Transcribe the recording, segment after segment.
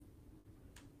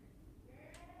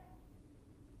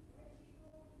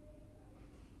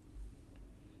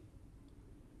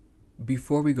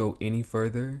Before we go any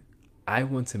further, I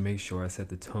want to make sure I set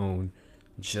the tone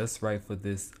just right for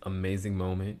this amazing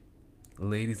moment.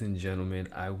 Ladies and gentlemen,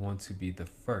 I want to be the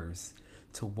first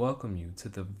to welcome you to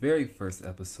the very first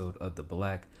episode of the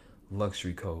Black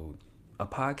Luxury Code, a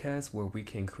podcast where we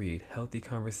can create healthy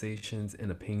conversations and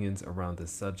opinions around the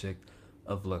subject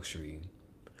of luxury.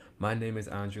 My name is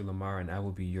Andre Lamar, and I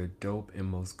will be your dope and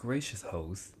most gracious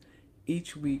host,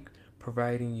 each week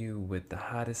providing you with the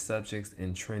hottest subjects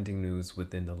and trending news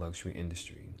within the luxury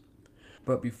industry.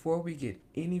 But before we get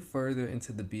any further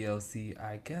into the BLC,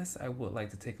 I guess I would like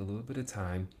to take a little bit of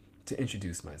time to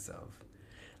introduce myself.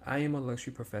 I am a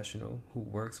luxury professional who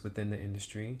works within the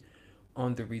industry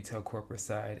on the retail corporate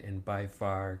side, and by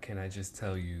far, can I just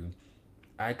tell you,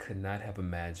 I could not have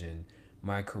imagined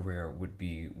my career would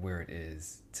be where it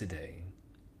is today.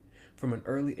 From an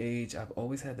early age, I've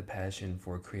always had the passion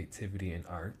for creativity in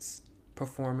arts,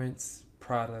 performance,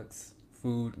 products,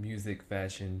 food, music,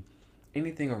 fashion,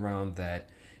 anything around that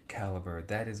caliber.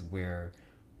 That is where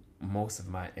most of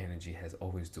my energy has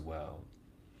always dwelled.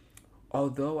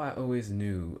 Although I always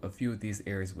knew a few of these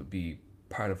areas would be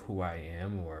part of who I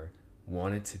am or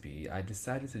wanted to be, I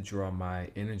decided to draw my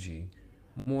energy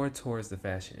more towards the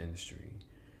fashion industry.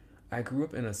 I grew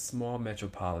up in a small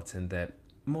metropolitan that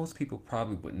most people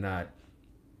probably would not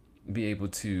be able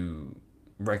to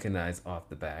recognize off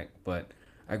the back, but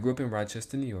I grew up in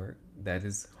Rochester, New York. That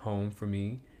is home for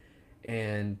me.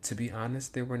 And to be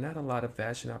honest, there were not a lot of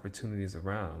fashion opportunities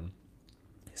around.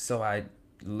 So I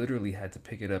literally had to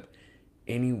pick it up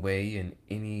any way in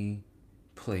any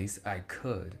place I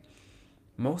could.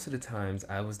 Most of the times,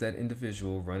 I was that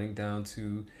individual running down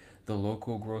to the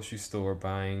local grocery store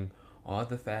buying all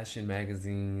the fashion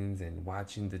magazines and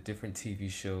watching the different TV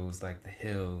shows like The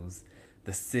Hills,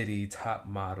 The City, Top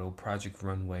Model, Project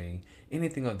Runway,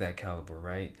 anything of that caliber,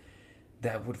 right?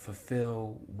 That would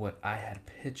fulfill what I had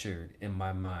pictured in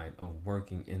my mind of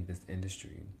working in this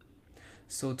industry.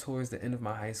 So, towards the end of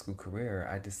my high school career,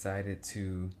 I decided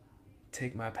to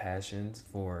take my passions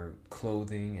for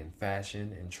clothing and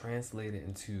fashion and translate it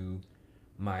into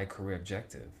my career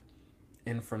objective.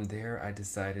 And from there, I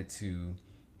decided to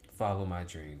follow my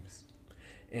dreams.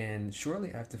 And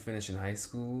shortly after finishing high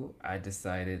school, I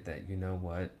decided that, you know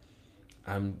what,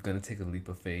 I'm going to take a leap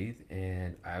of faith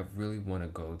and I really want to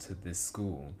go to this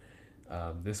school.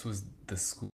 This was the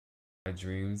school of my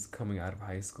dreams coming out of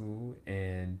high school.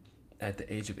 And at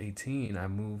the age of 18, I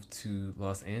moved to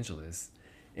Los Angeles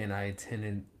and I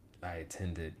attended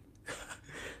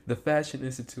the Fashion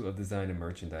Institute of Design and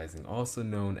Merchandising, also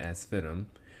known as FITM,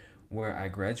 where I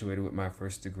graduated with my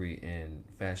first degree in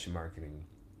fashion marketing.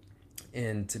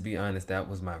 And to be honest, that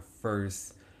was my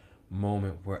first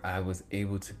moment where I was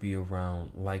able to be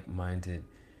around like minded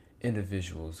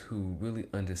individuals who really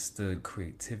understood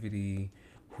creativity,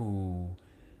 who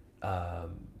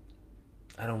um,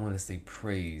 I don't want to say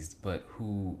praised, but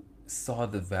who saw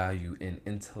the value in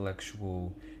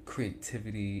intellectual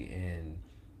creativity and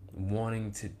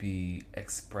wanting to be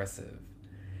expressive.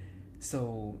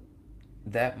 So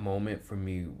that moment for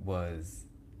me was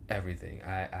everything.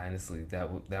 I honestly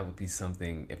that would be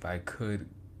something if I could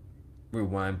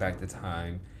rewind back the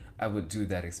time, I would do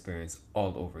that experience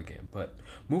all over again. But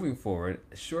moving forward,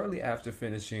 shortly after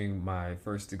finishing my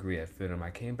first degree at FITM, I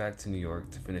came back to New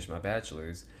York to finish my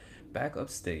bachelor's back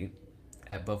upstate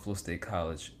at Buffalo State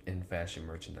College in fashion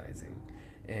merchandising.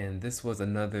 And this was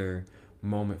another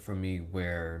moment for me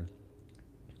where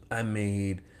I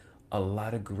made a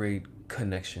lot of great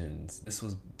connections. This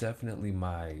was definitely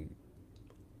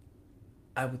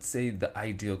I would say, the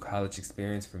ideal college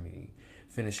experience for me,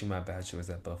 finishing my bachelor's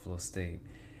at Buffalo State.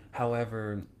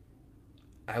 However,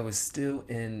 I was still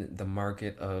in the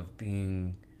market of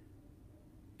being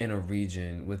in a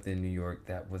region within New York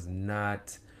that was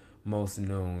not most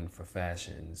known for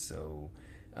fashion. So,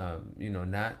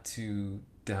 not to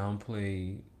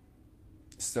downplay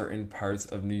certain parts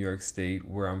of New York State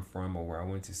where I'm from or where I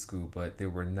went to school, but there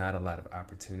were not a lot of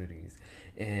opportunities.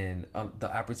 And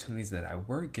the opportunities that I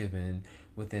were given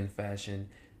within fashion,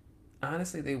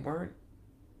 honestly, they weren't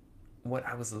what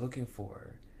I was looking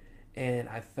for. And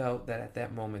I felt that at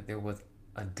that moment there was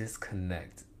a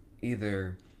disconnect.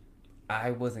 Either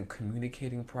I wasn't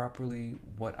communicating properly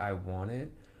what I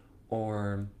wanted,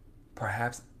 or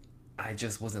perhaps I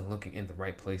just wasn't looking in the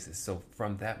right places. So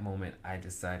from that moment, I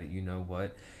decided, you know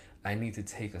what? I need to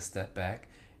take a step back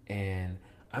and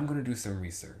I'm going to do some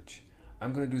research.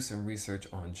 I'm going to do some research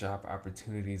on job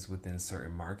opportunities within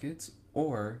certain markets,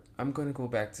 or I'm going to go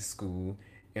back to school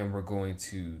and we're going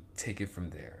to take it from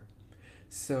there.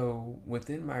 So,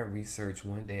 within my research,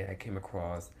 one day I came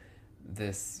across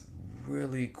this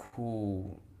really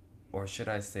cool or should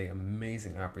I say,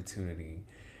 amazing opportunity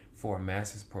for a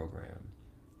master's program.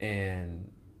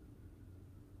 And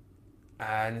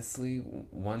honestly,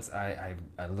 once I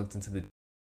looked into the,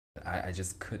 I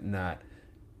just could not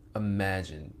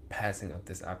imagine passing up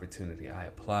this opportunity. I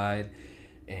applied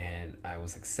and I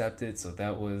was accepted, so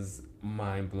that was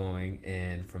mind blowing.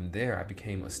 And from there, I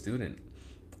became a student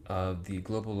of the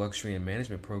Global Luxury and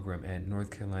Management program at North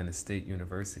Carolina State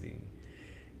University.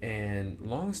 And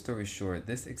long story short,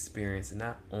 this experience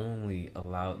not only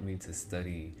allowed me to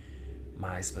study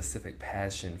my specific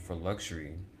passion for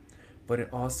luxury, but it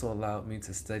also allowed me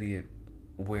to study it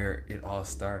where it all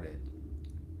started: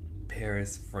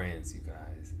 Paris, France, you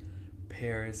guys.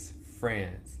 Paris,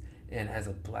 France. And as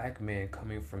a black man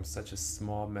coming from such a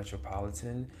small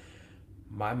metropolitan,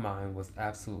 my mind was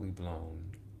absolutely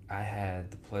blown. I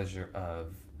had the pleasure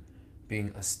of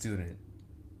being a student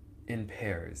in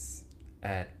Paris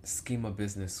at Schema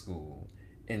Business School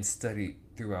and studied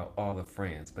throughout all of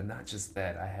France. But not just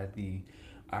that, I had the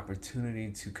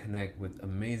opportunity to connect with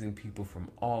amazing people from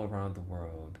all around the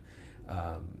world,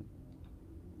 um,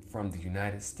 from the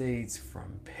United States,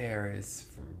 from Paris,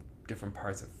 from different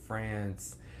parts of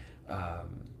France.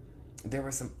 Um, there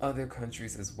were some other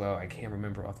countries as well. I can't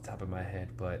remember off the top of my head,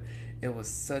 but it was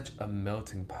such a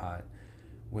melting pot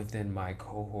within my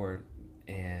cohort.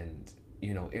 And,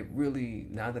 it really,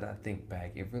 now that I think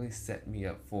back, it really set me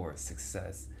up for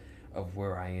success of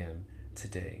where I am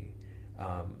today.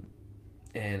 Um,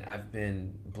 and I've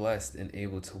been blessed and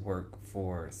able to work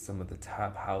for some of the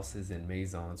top houses and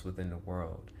maisons within the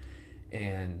world.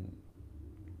 And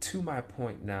to my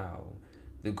point now,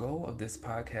 the goal of this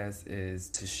podcast is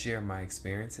to share my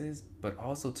experiences, but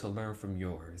also to learn from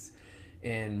yours.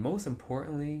 And most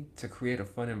importantly, to create a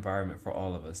fun environment for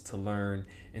all of us to learn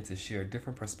and to share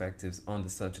different perspectives on the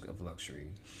subject of luxury.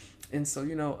 And so,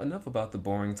 enough about the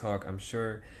boring talk. I'm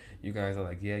sure you guys are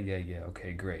like, yeah, yeah, yeah,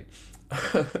 okay, great.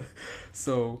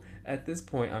 So at this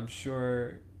point, I'm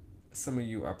sure some of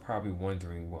you are probably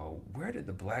wondering, well, where did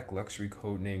the Black Luxury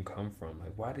Code name come from?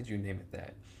 Like, why did you name it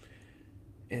that?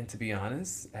 And to be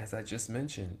honest, as I just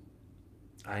mentioned,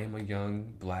 I am a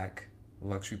young black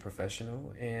luxury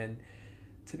professional. And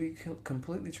to be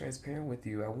completely transparent with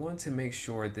you, I wanted to make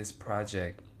sure this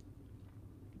project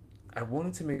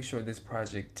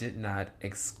did not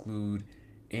exclude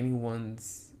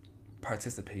anyone's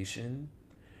participation,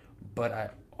 but I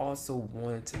also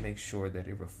wanted to make sure that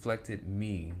it reflected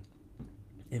me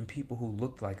and people who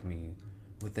looked like me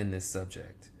within this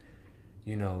subject.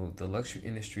 The luxury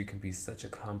industry can be such a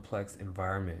complex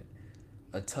environment,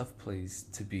 a tough place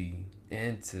to be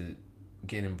and to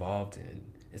get involved in.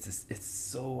 It's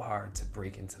so hard to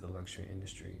break into the luxury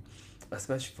industry,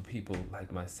 especially for people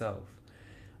like myself.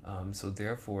 So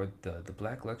therefore, the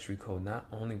Black Luxury Code not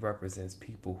only represents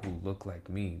people who look like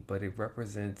me, but it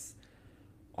represents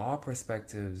all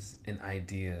perspectives and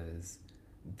ideas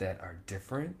that are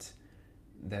different,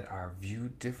 that are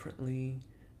viewed differently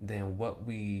than what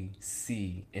we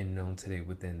see and know today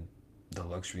within the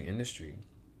luxury industry.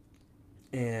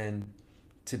 And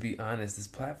to be honest, this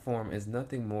platform is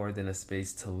nothing more than a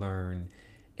space to learn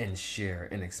and share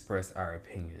and express our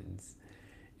opinions.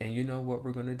 And you know what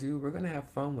we're going to do? We're going to have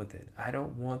fun with it. I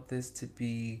don't want this to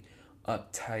be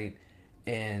uptight,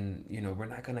 and we're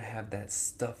not going to have that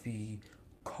stuffy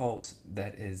cult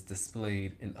that is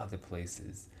displayed in other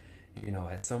places.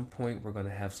 At some point we're going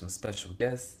to have some special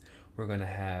guests. We're going to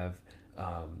have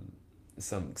um,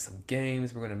 some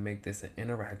games. We're going to make this an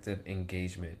interactive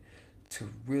engagement to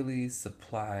really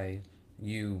supply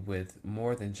you with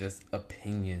more than just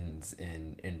opinions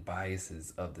and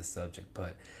biases of the subject,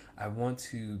 but I want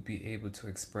to be able to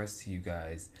express to you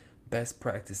guys best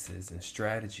practices and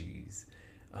strategies,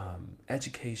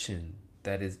 education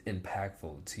that is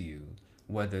impactful to you,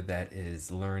 whether that is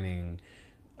learning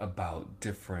about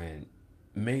different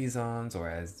maisons, or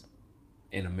as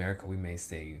in America we may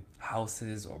say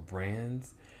houses or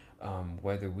brands,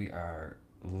 whether we are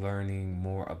learning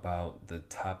more about the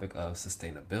topic of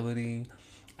sustainability.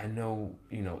 I know,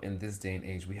 in this day and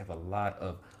age, we have a lot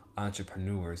of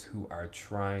entrepreneurs who are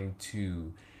trying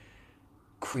to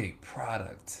create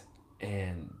product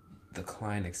and the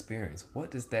client experience.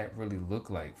 What does that really look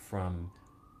like from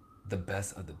the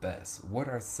best of the best? What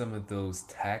are some of those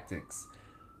tactics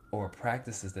or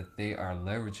practices that they are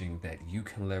leveraging that you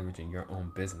can leverage in your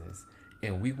own business?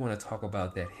 And we want to talk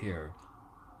about that here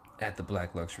at the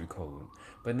Black Luxury Code.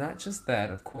 But not just that,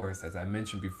 of course, as I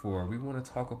mentioned before, we want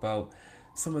to talk about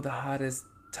some of the hottest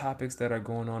topics that are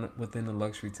going on within the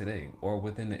luxury today or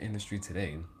within the industry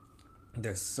today.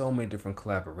 There's so many different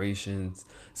collaborations,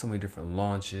 so many different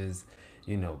launches.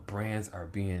 Brands are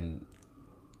being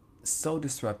so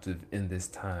disruptive in this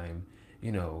time,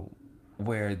 you know,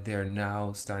 where they're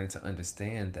now starting to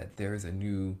understand that there is a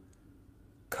new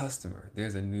customer,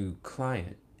 there's a new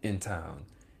client in town.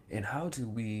 And how do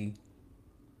we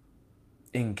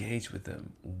engage with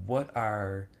them? What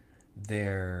are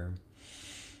their,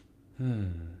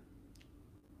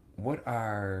 what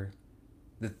are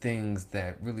the things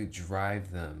that really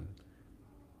drive them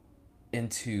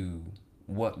into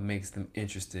what makes them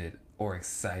interested or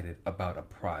excited about a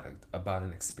product, about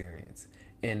an experience?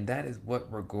 And that is what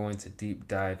we're going to deep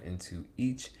dive into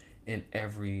each and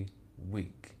every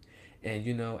week.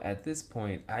 And at this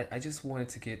point, I just wanted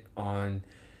to get on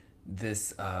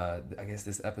this I guess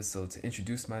this episode to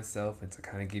introduce myself and to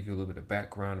kind of give you a little bit of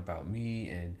background about me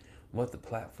and what the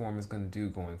platform is going to do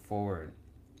going forward.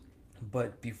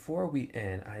 But before we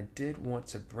end, I did want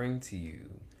to bring to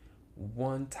you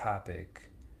one topic,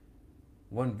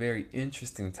 one very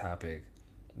interesting topic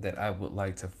that I would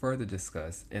like to further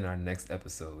discuss in our next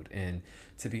episode. And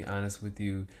to be honest with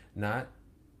you, not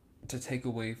to take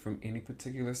away from any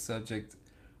particular subject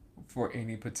for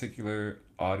any particular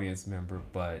audience member,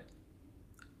 but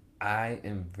I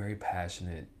am very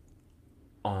passionate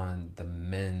on the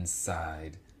men's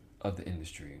side of the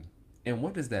industry. And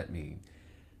what does that mean?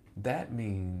 That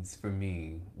means for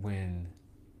me, when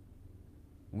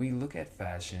we look at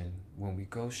fashion, when we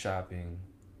go shopping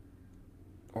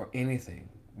or anything,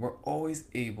 we're always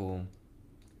able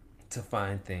to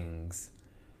find things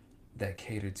that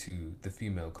cater to the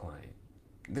female client.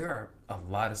 There are a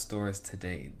lot of stores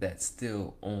today that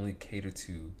still only cater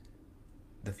to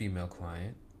the female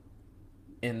client,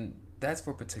 and that's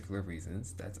for particular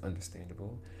reasons. That's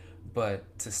understandable.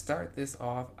 But to start this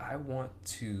off, I want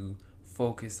to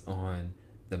focus on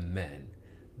the men,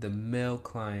 the male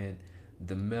client,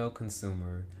 the male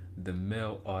consumer, the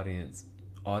male audience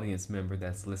member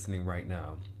that's listening right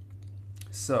now.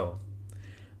 So,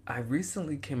 I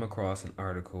recently came across an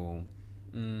article,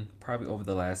 probably over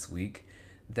the last week,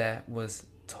 that was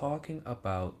talking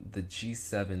about the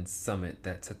G7 summit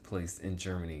that took place in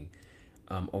Germany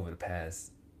over the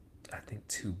past, I think,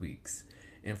 2 weeks.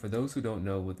 And for those who don't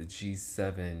know what the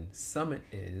G7 summit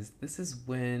is, this is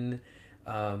when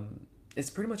it's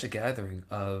pretty much a gathering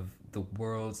of the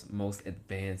world's most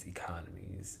advanced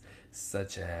economies,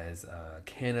 such as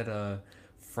Canada,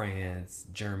 France,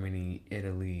 Germany,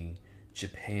 Italy,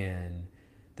 Japan,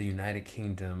 the United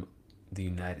Kingdom, the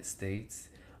United States,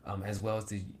 as well as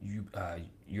the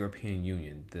European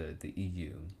Union, the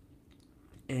EU.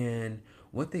 And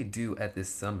what they do at this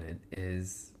summit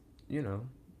is, you know,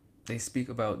 they speak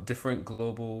about different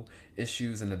global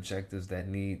issues and objectives that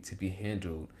need to be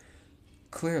handled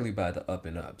clearly by the up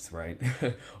and ups, right?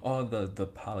 All the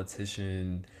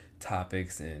politician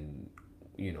topics and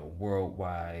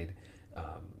worldwide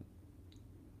um,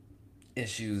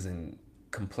 issues and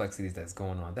complexities that's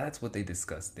going on. That's what they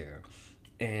discuss there.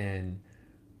 And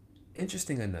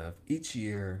interesting enough, each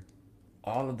year,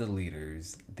 all of the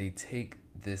leaders they take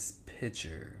this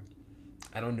picture.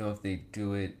 I don't know if they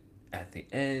do it at the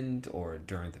end or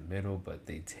during the middle, but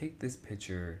they take this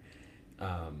picture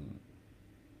um,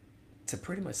 to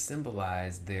pretty much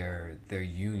symbolize their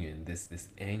union, this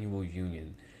annual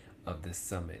union of this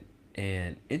summit.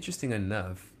 And interesting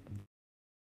enough,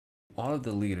 all of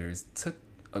the leaders took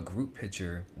a group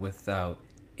picture without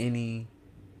any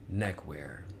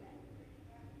neckwear.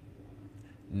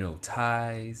 No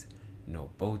ties, no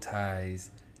bow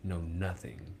ties, no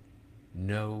nothing.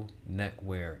 No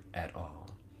neckwear at all.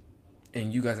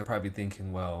 And you guys are probably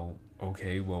thinking, well,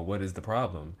 okay, well, what is the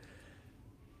problem?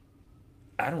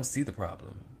 I don't see the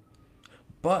problem.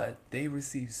 But they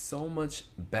received so much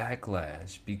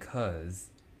backlash because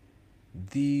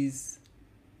these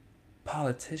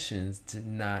politicians did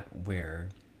not wear,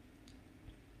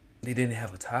 they didn't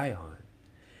have a tie on.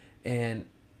 And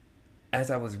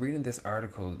as I was reading this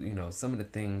article, some of the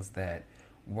things that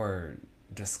were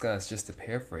discussed, just to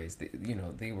paraphrase,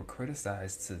 they were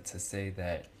criticized to say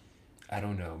that, I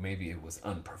don't know, maybe it was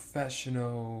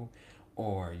unprofessional,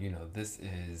 or, this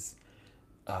is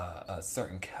a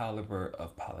certain caliber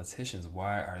of politicians.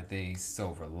 Why are they so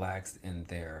relaxed in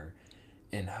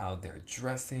how they're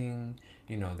dressing?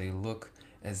 They look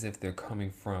as if they're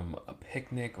coming from a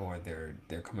picnic or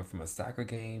they're coming from a soccer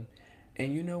game.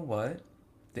 And you know what?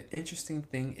 The interesting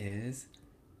thing is,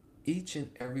 each and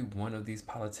every one of these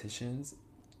politicians,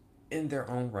 in their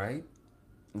own right,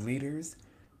 leaders,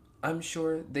 I'm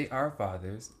sure they are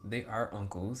fathers, they are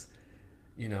uncles,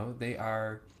 they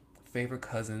are favorite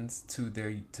cousins to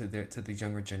the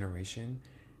younger generation.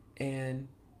 And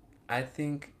I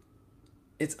think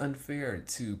it's unfair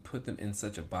to put them in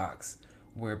such a box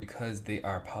where, because they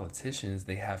are politicians,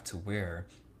 they have to wear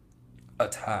a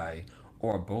tie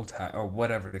or a bow tie or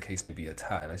whatever the case may be, a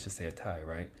tie, let's just say a tie,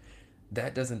 right?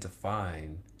 That doesn't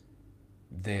define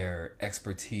their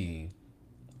expertise,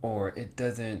 or it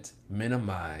doesn't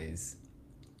minimize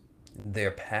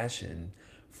their passion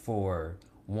for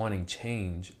wanting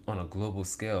change on a global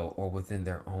scale or within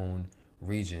their own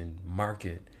region,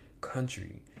 market,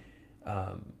 country.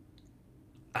 Um,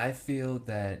 I feel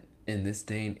that in this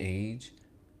day and age,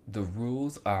 the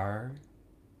rules are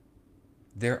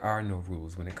there are no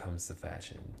rules when it comes to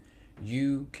fashion.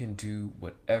 You can do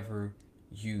whatever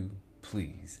you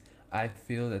please. I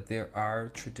feel that there are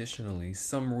traditionally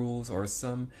some rules or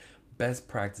some best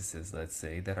practices, let's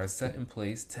say, that are set in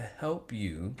place to help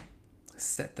you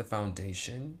set the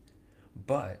foundation,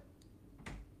 but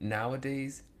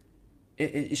nowadays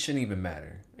it shouldn't even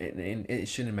matter. It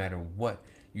shouldn't matter what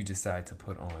you decide to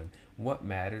put on. What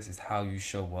matters is how you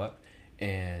show up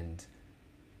and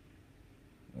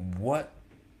what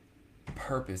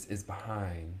purpose is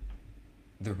behind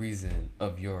the reason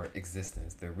of your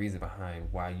existence, the reason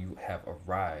behind why you have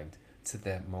arrived to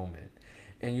that moment.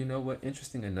 And you know what?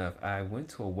 Interesting enough, I went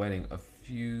to a wedding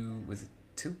was it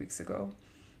 2 weeks ago?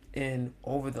 And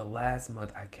over the last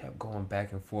month, I kept going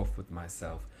back and forth with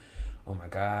myself. Oh my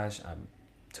gosh, I'm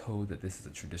told that this is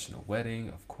a traditional wedding,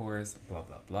 of course, blah,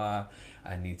 blah, blah.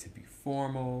 I need to be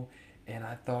formal. And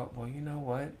I thought, well, you know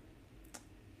what?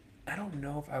 I don't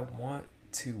know if I want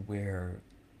to wear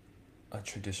a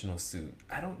traditional suit.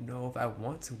 I don't know if I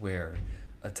want to wear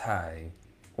a tie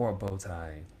or a bow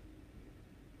tie.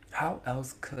 How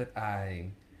else could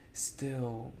I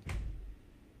still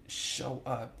show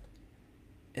up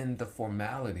in the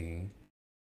formality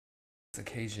this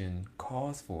occasion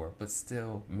calls for, but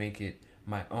still make it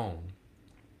my own?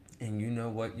 And you know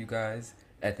what, you guys?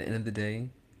 At the end of the day,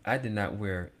 I did not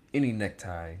wear any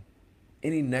necktie,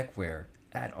 any neckwear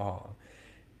at all.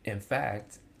 In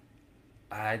fact,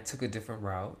 I took a different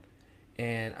route,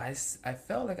 and I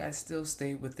felt like I still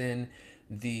stayed within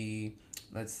the,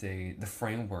 let's say, the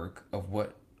framework of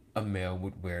what a male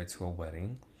would wear to a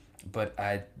wedding, but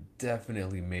I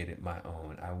definitely made it my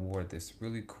own. I wore this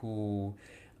really cool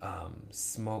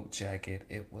smoke jacket.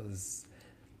 It was,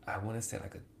 I want to say,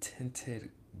 like a tinted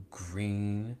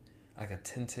green, like a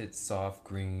tinted soft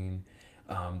green,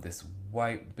 this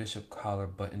white bishop collar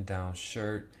button down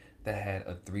shirt that had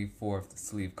a 3/4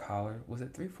 sleeve collar. Was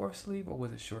it 3/4 sleeve or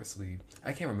was it short sleeve?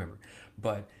 I can't remember.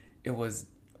 But it was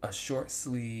a short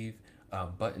sleeve,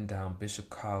 button down bishop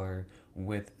collar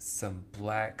with some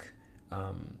black,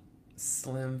 um,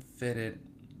 slim fitted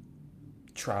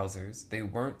trousers. They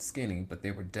weren't skinny, but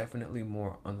they were definitely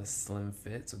more on the slim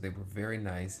fit. So they were very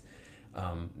nice,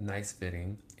 nice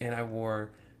fitting. And I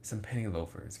wore some penny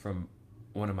loafers from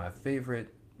one of my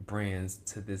favorite brands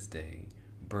to this day,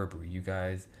 Burberry. You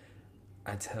guys,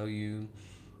 I tell you,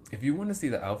 if you want to see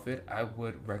the outfit, I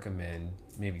would recommend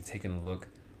maybe taking a look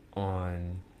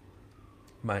on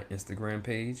my Instagram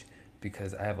page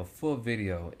because I have a full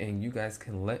video and you guys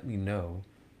can let me know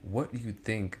what you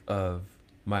think of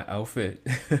my outfit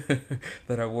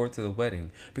that I wore to the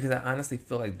wedding because I honestly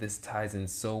feel like this ties in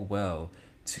so well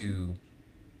to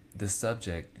the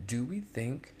subject. Do we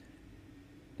think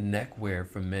neckwear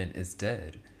for men is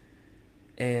dead?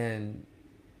 And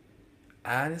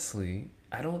honestly,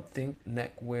 I don't think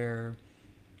neckwear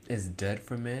is dead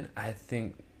for men. I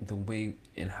think the way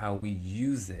and how we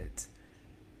use it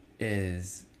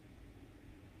is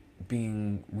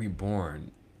being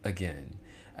reborn again.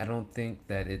 I don't think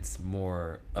that it's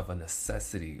more of a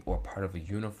necessity or part of a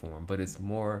uniform, but it's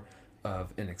more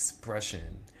of an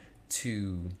expression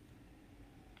to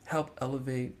help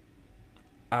elevate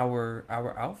our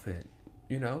outfit.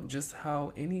 You know, just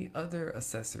how any other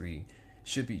accessory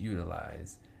should be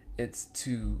utilized. It's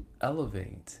to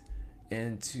elevate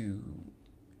and to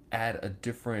add a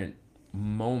different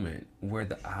moment where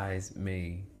the eyes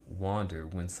may wander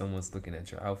when someone's looking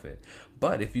at your outfit.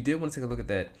 But if you did want to take a look at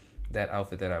that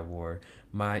outfit that I wore,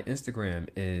 my Instagram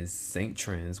is Saint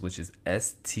Trends, which is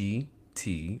STTRENDZ,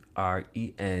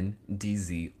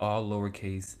 all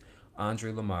lowercase,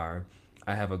 Andre Lamar.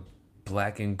 I have a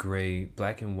black and gray,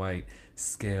 black and white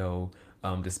scale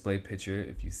display picture.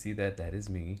 If you see that, that is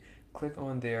me. Click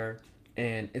on there,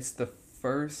 and it's the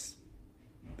first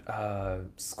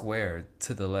square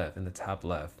to the left in the top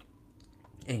left,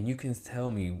 and you can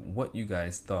tell me what you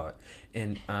guys thought.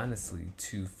 And honestly,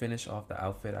 to finish off the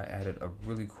outfit, I added a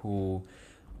really cool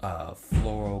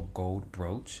floral gold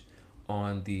brooch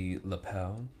on the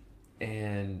lapel,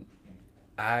 and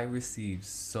I received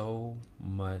so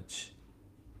much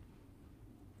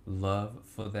love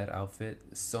for that outfit,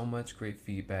 so much great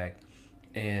feedback.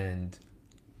 And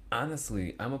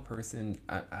honestly, I'm a person,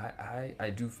 I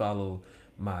do follow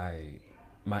my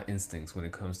my instincts when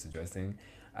it comes to dressing.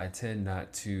 I tend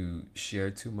not to share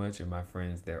too much, and my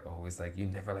friends, they're always like, "You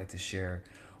never like to share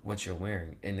what you're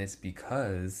wearing," and it's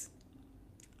because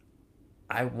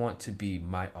I want to be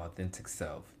my authentic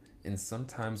self. And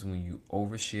sometimes when you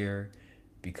overshare,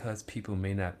 because people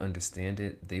may not understand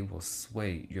it, they will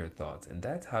sway your thoughts. And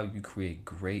that's how you create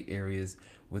gray areas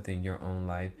within your own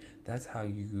life. That's how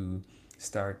you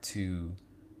start to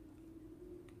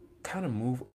kind of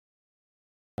move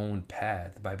own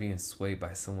path by being swayed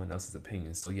by someone else's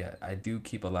opinion. So yeah, I do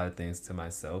keep a lot of things to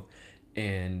myself,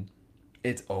 and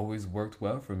it's always worked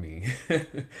well for me.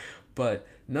 But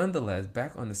nonetheless,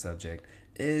 back on the subject,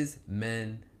 is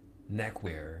men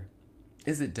neckwear,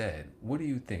 is it dead? What do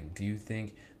you think? Do you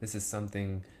think this is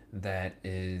something that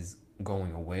is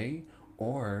going away,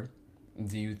 or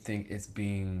do you think it's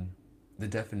being, the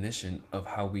definition of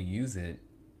how we use it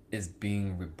is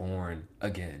being reborn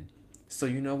again? So,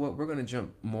 you know what? We're going to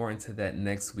jump more into that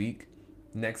next week.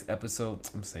 Next episode,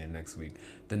 I'm saying next week.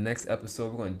 The next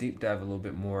episode, we're going to deep dive a little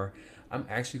bit more. I'm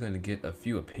actually going to get a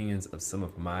few opinions of some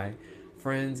of my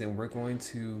friends, and we're going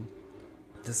to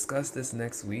discuss this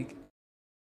next week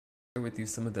with you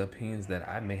some of the opinions that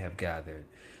I may have gathered.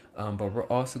 But we're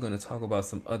also going to talk about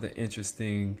some other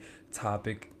interesting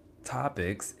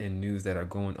topics and news that are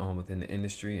going on within the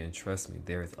industry. And trust me,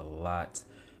 there is a lot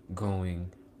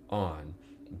going on.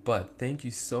 But thank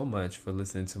you so much for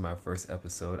listening to my first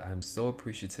episode. I'm so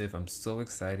appreciative. I'm so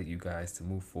excited, you guys, to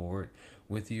move forward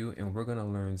with you. And we're going to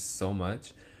learn so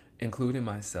much, including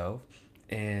myself.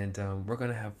 And we're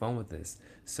going to have fun with this.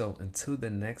 So until the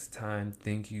next time,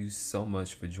 thank you so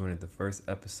much for joining the first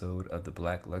episode of the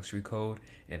Black Luxury Code.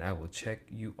 And I will check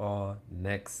you all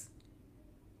next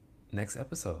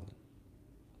episode.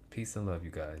 Peace and love,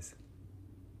 you guys.